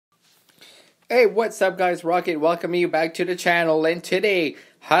Hey, what's up guys? Rocket welcoming you back to the channel, and today,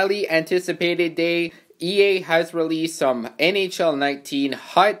 highly anticipated day, EA has released some NHL 19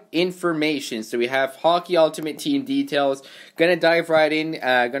 hot information. So we have Hockey Ultimate Team details. Gonna dive right in,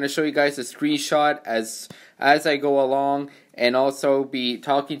 gonna show you guys a screenshot as I go along, and also be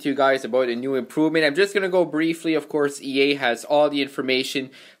talking to you guys about a new improvement. I'm just gonna go briefly. Of course, EA has all the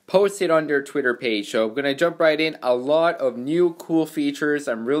information posted on their Twitter page. So I'm going to jump right in. A lot of new cool features.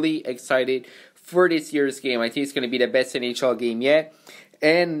 I'm really excited for this year's game. I think it's going to be the best NHL game yet.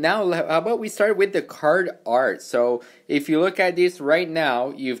 And now, how about we start with the card art? So if you look at this right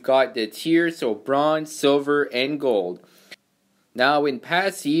now, you've got the tiers, so bronze, silver, and gold. Now, in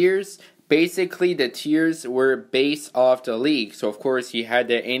past years, basically the tiers were based off the league. So of course you had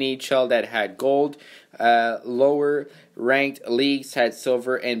the NHL that had gold, lower ranked leagues had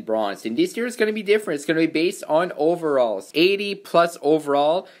silver and bronze. And this year is going to be different. It's going to be based on overalls. 80 plus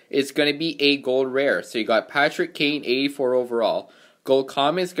overall is going to be a gold rare. So you got Patrick Kane, 84 overall. Gold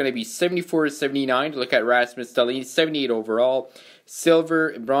common is going to be 74 to 79. Look at Rasmus Dahlin, 78 overall.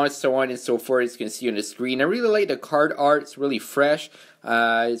 Silver, bronze, so on and so forth. As you can see on the screen. I really like the card art. It's really fresh.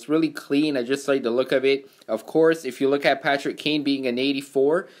 It's really clean. I just like the look of it. Of course, if you look at Patrick Kane being an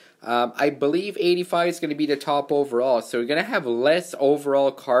 84, I believe 85 is going to be the top overall. So we're going to have less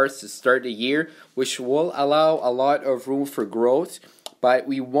overall cards to start the year, which will allow a lot of room for growth. But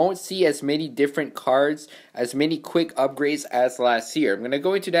we won't see as many different cards, as many quick upgrades as last year. I'm going to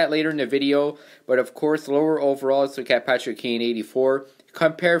go into that later in the video. But of course, lower overall, let's look at Patrick Kane, 84.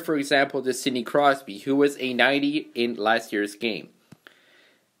 Compare, for example, to Sidney Crosby, who was a 90 in last year's game.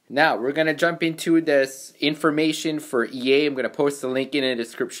 Now, we're going to jump into this information for EA. I'm going to post the link in the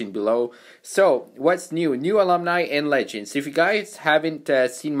description below. So, what's new? New alumni and legends. If you guys haven't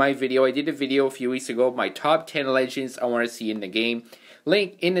seen my video, I did a video a few weeks ago, my top 10 legends I want to see in the game.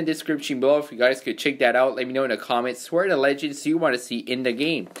 Link in the description below if you guys could check that out. Let me know in the comments who are the legends you want to see in the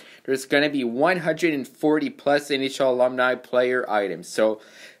game. There's going to be 140 plus NHL alumni player items. So,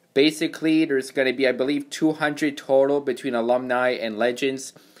 basically, there's going to be, I believe, 200 total between alumni and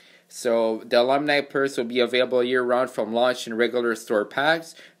legends. So the alumni purse will be available year-round from launch in regular store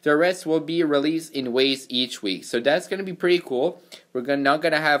packs. The rest will be released in waves each week. So that's going to be pretty cool. We're not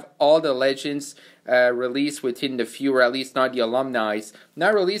going to have all the legends released within the few, or at least not the alumni,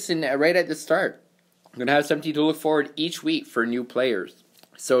 not releasing right at the start. We're going to have something to look forward each week for new players.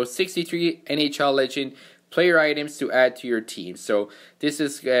 So 63 NHL legend player items to add to your team. So this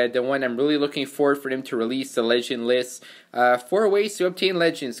is the one I'm really looking forward for them to release the legend list. 4 ways to obtain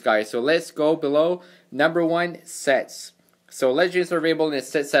legends, guys. So let's go below. Number 1, sets. So legends are available in the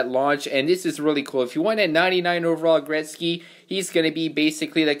sets at launch, and this is really cool. If you want a 99 overall Gretzky, he's going to be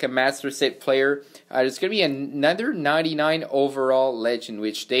basically like a master set player. There's going to be another 99 overall legend,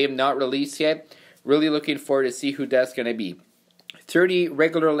 which they have not released yet. Really looking forward to see who that's going to be. 30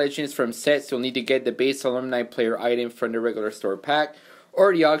 regular legends from sets. You'll need to get the base alumni player item from the regular store pack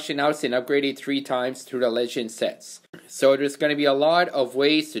or the auction house and upgrade it 3 times through the legend sets. So there's going to be a lot of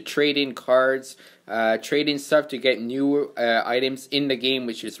ways to trade in cards, trade in stuff to get new items in the game,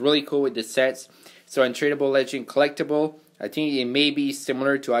 which is really cool with the sets. So Untradeable Legend Collectible, I think it may be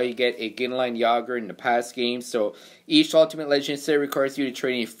similar to how you get a Ginline Yager in the past games. So each Ultimate Legend set requires you to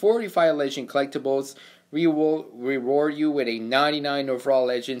trade in 45 Legend Collectibles. We will reward you with a 99 overall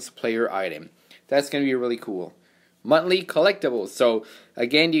Legends player item. That's going to be really cool. Monthly collectibles. So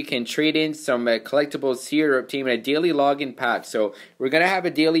again, you can trade in some collectibles here to obtain a daily login pack. So we're going to have a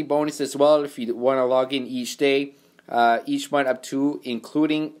daily bonus as well if you want to log in each day, each month up to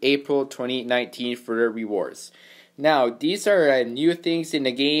including April 2019 for the rewards. Now, these are new things in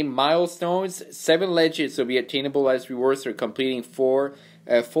the game. Milestones. 7 legends will be obtainable as rewards for completing 4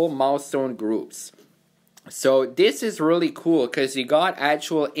 full milestone groups. So this is really cool because you got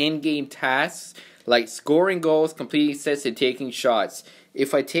actual in-game tasks like scoring goals, completing sets, and taking shots.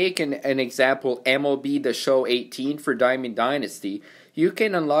 If I take an example, MLB The Show 18 for Diamond Dynasty, you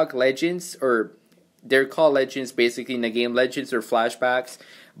can unlock legends, or they're called legends basically in the game, legends or flashbacks,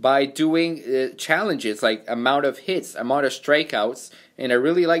 by doing challenges like amount of hits, amount of strikeouts. And I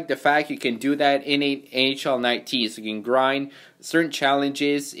really like the fact you can do that in NHL 19. So you can grind certain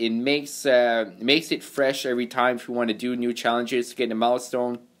challenges. It makes it fresh every time if you want to do new challenges to get a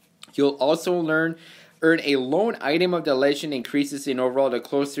milestone. You'll also earn a loan item of the legend, increases in overall the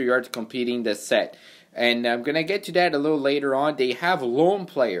closer you are to completing the set. And I'm going to get to that a little later on. They have loan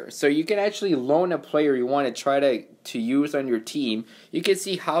players. So you can actually loan a player you want to try to use on your team. You can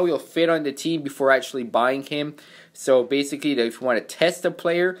see how he'll fit on the team before actually buying him. So basically, if you want to test a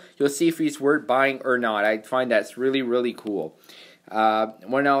player, you'll see if he's worth buying or not. I find that's really, really cool.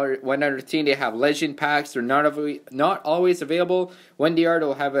 One other thing, they have legend packs. They're not always available. When they are,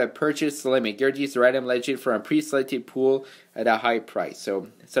 they'll have a purchase limit. Guarantees the random legend for a pre-selected pool at a high price. So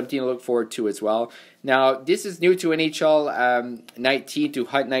something to look forward to as well. Now, this is new to NHL 19 to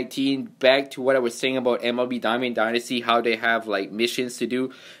HUT 19. Back to what I was saying about MLB Diamond Dynasty, how they have like missions to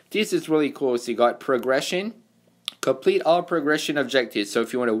do. This is really cool. So you got progression. Complete all progression objectives. So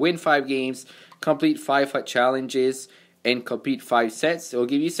if you want to win 5 games, complete 5 HUT challenges, and complete 5 sets, it'll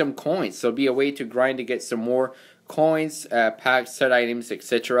give you some coins. So it'll be a way to grind to get some more coins, packs, set items,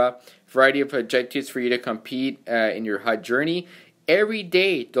 etc. Variety of objectives for you to compete in your HUT journey. Every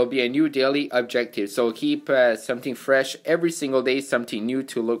day there'll be a new daily objective. So keep something fresh every single day, something new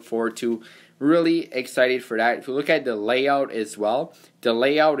to look forward to. Really excited for that. If you look at the layout as well, the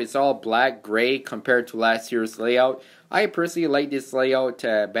layout is all black, gray compared to last year's layout. I personally like this layout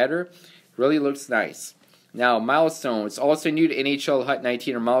better. Really looks nice. Now, milestones. Also new to NHL HUT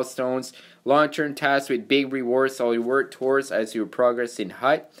 19 are milestones. Long-term tasks with big rewards so you work towards as you progress in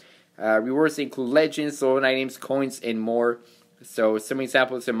HUT. Rewards include legends, loan items, coins, and more. So some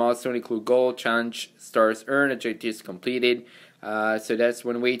examples of milestones include gold, challenge, stars earned, objectives completed. So that's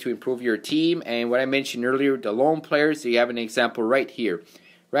one way to improve your team. And what I mentioned earlier, the loan players, so you have an example right here.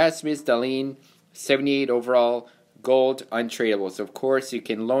 Rasmus Dahlin, 78 overall, gold, untradeable. So of course you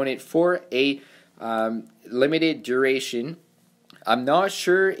can loan it for a limited duration. I'm not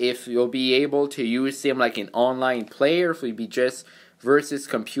sure if you'll be able to use him like an online player, if it'll be just versus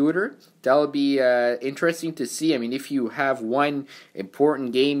computer. That'll be interesting to see. I mean, if you have one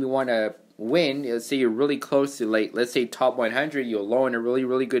important game you want to win, let's say you're really close to, like, let's say top 100, you'll loan a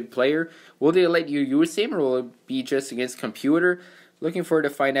really good player. Will they let you use him, or will it be just against computer? Looking forward to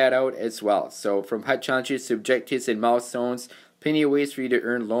find that out as well. So from HUT challenges to objectives and milestones, plenty of ways for you to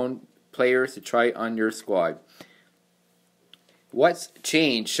earn loan players to try on your squad. What's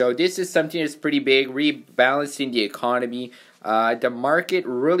changed? So this is something that's pretty big, rebalancing the economy. The market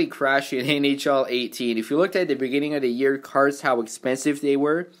really crashed in NHL 18. If you looked at the beginning of the year, cards, how expensive they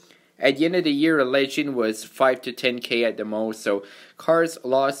were. At the end of the year, a legend was 5 to 10K at the most. So cards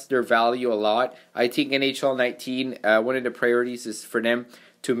lost their value a lot. I think NHL 19, one of the priorities is for them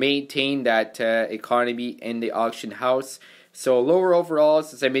to maintain that economy in the auction house. So lower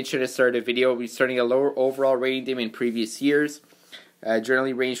overalls, as I mentioned at the start of the video, we're starting a lower overall rating them in previous years.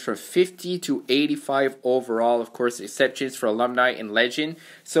 Generally range from 50 to 85 overall. Of course, exceptions for alumni and legend.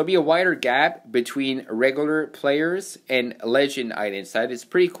 So it'll be a wider gap between regular players and legend items. That is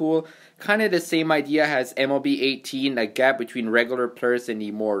pretty cool. Kind of the same idea as MLB 18, a gap between regular players and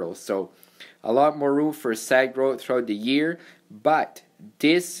immortals. So a lot more room for SAG growth throughout the year. But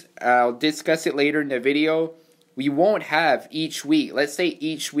this, I'll discuss it later in the video. We won't have each week. Let's say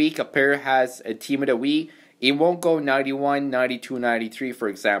each week a player has a team of the week. It won't go 91, 92, 93, for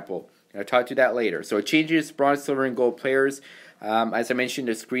example. I'll talk to that later. So it changes bronze, silver, and gold players. As I mentioned,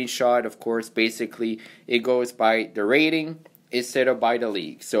 the screenshot, of course, basically it goes by the rating instead of by the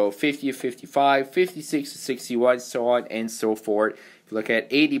league. So 50 to 55, 56 to 61, so on and so forth. If you look at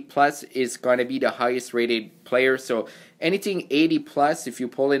 80 plus, is going to be the highest rated player. So anything 80 plus, if you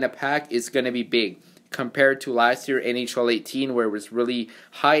pull in a pack, is going to be big. Compared to last year, NHL 18, where it was really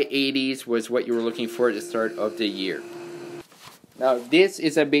high 80s was what you were looking for at the start of the year. Now, this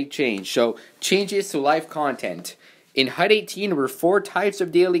is a big change. So, changes to live content. In HUT 18, there were 4 types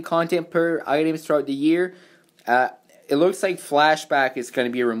of daily content per items throughout the year. It looks like Flashback is going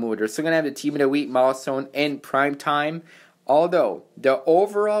to be removed. We're still going to have the Team of the Week, Milestone, and Prime Time. Although, the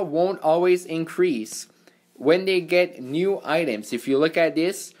overall won't always increase when they get new items. If you look at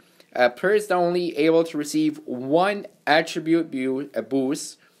this, players are only able to receive 1 attribute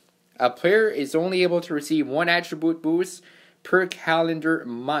boost. A player is only able to receive 1 attribute boost per calendar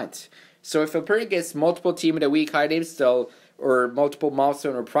month. So if a player gets multiple Team of the Week items, or multiple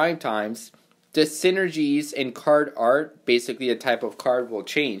milestone or prime times, the synergies in card art, basically the type of card, will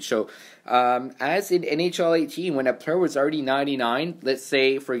change. So as in NHL 18, when a player was already 99, let's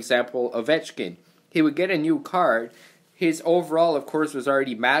say, for example, Ovechkin, he would get a new card. His overall, of course, was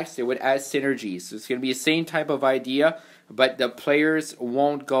already maxed. It would add synergies. So it's going to be the same type of idea, but the players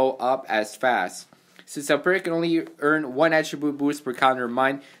won't go up as fast. Since a player can only earn 1 attribute boost per calendar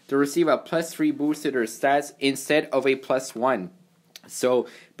month, they'll receive a +3 boost to their stats instead of a +1. So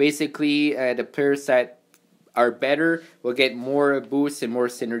basically, the players that are better will get more boosts and more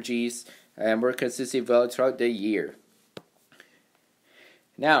synergies and more consistent value throughout the year.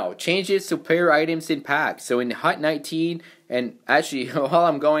 Now, changes to player items in packs. So in HUT 19, and actually, while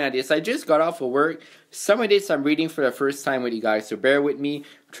I'm going on this, I just got off of work. Some of this I'm reading for the first time with you guys, so bear with me.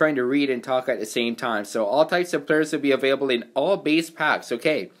 trying to read and talk at the same time. So all types of players will be available in all base packs.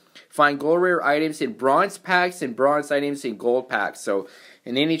 Okay. Find gold rare items in bronze packs and bronze items in gold packs. So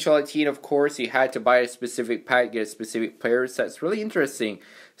in NHL 18, of course, you had to buy a specific pack, get a specific player. So that's really interesting.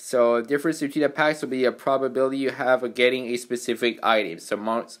 So the difference between the packs will be a probability you have of getting a specific item. So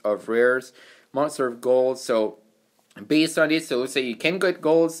amounts of rares, amounts of gold. So based on this, it looks like you can get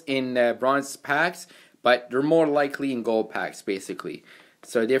golds in bronze packs, but they're more likely in gold packs, basically.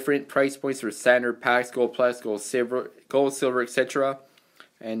 So different price points for standard packs, gold plus, gold, silver, etc.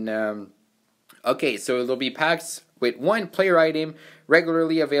 And okay, so there'll be packs with one player item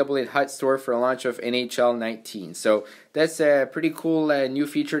regularly available in Hut Store for a launch of NHL 19. So that's a pretty cool new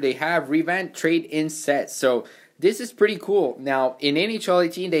feature they have. Revamped trade-in sets. So this is pretty cool. Now, in NHL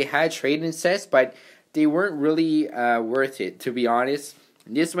 18, they had trade-in sets, but they weren't really worth it, to be honest.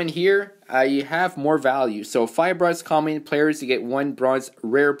 This one here, you have more value. So 5 bronze common players, you get 1 bronze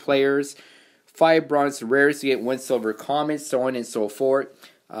rare players. 5 bronze rares, you get 1 silver common, so on and so forth.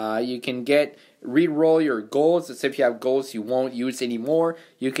 You can re-roll your golds. So if you have golds you won't use anymore,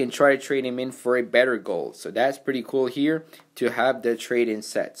 you can try to trade them in for a better gold. So that's pretty cool here to have the trade-in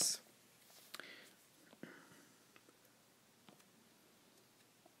sets.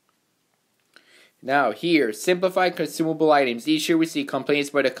 Now here, simplified consumable items. Each year we see complaints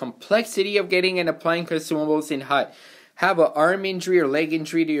about the complexity of getting and applying consumables in Hut. Have an arm injury or leg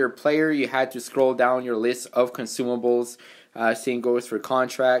injury to your player, you had to scroll down your list of consumables. Same goes for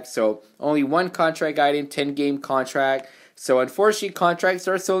contracts. So only 1 contract item, 10-game contract. So unfortunately, contracts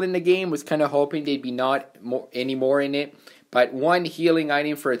are still in the game. Was kind of hoping they'd be not any more in it. But 1 healing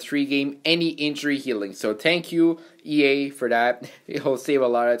item for a 3-game, any injury healing. So thank you, EA, for that. It'll save a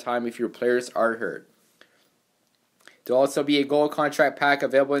lot of time if your players are hurt. There'll also be a gold contract pack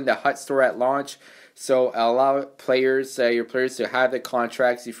available in the Hut Store at launch. So allow players, your players to have the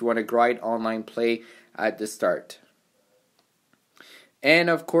contracts if you want to grind online play at the start.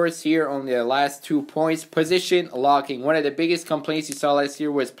 And of course here on the last 2 points, position locking. One of the biggest complaints you saw last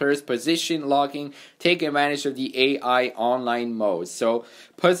year was players position locking. Take advantage of the AI online mode. So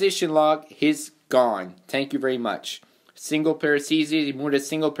position lock is gone. Thank you very much. Single player season, you move the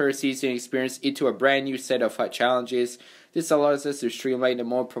single player season experience into a brand new set of Hut challenges. This allows us to streamline the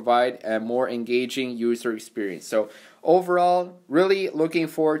mode, provide a more engaging user experience. So overall, really looking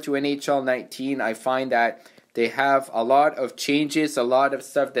forward to NHL 19. I find that they have a lot of changes, a lot of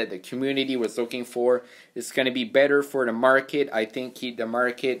stuff that the community was looking for. It's going to be better for the market. I think keep the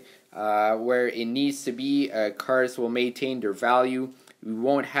market where it needs to be. Cars will maintain their value. We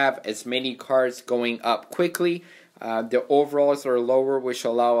won't have as many cars going up quickly. The overalls are lower, which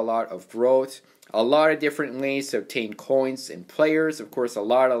allow a lot of growth. A lot of different ways to obtain coins and players. Of course, a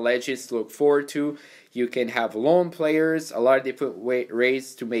lot of legends to look forward to. You can have loan players, a lot of different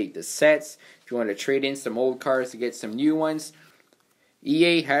ways to make the sets. If you want to trade in some old cards to get some new ones.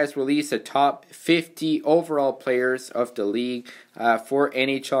 EA has released the top 50 overall players of the league for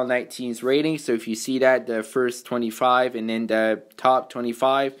NHL 19's rating. So if you see that, the first 25 and then the top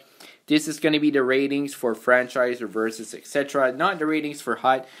 25, this is going to be the ratings for franchise, versus, etc. Not the ratings for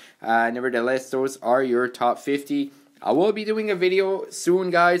Hut. Nevertheless, those are your top 50. I will be doing a video soon,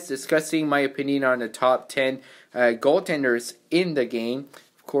 guys, discussing my opinion on the top 10 goaltenders in the game.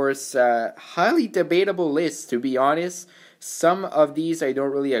 Of course, highly debatable list, to be honest. Some of these I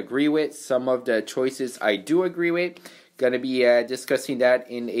don't really agree with. Some of the choices I do agree with. Going to be discussing that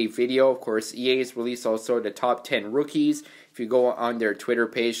in a video. Of course, EA has released also the top 10 rookies. If you go on their Twitter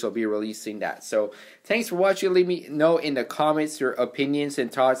page, they'll be releasing that. So, thanks for watching. Let me know in the comments your opinions and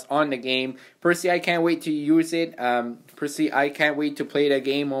thoughts on the game. Personally, I can't wait to use it. Personally, I can't wait to play the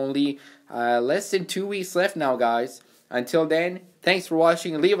game. Only less than 2 weeks left now, guys. Until then, thanks for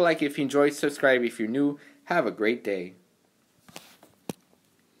watching. Leave a like if you enjoyed. Subscribe if you're new. Have a great day.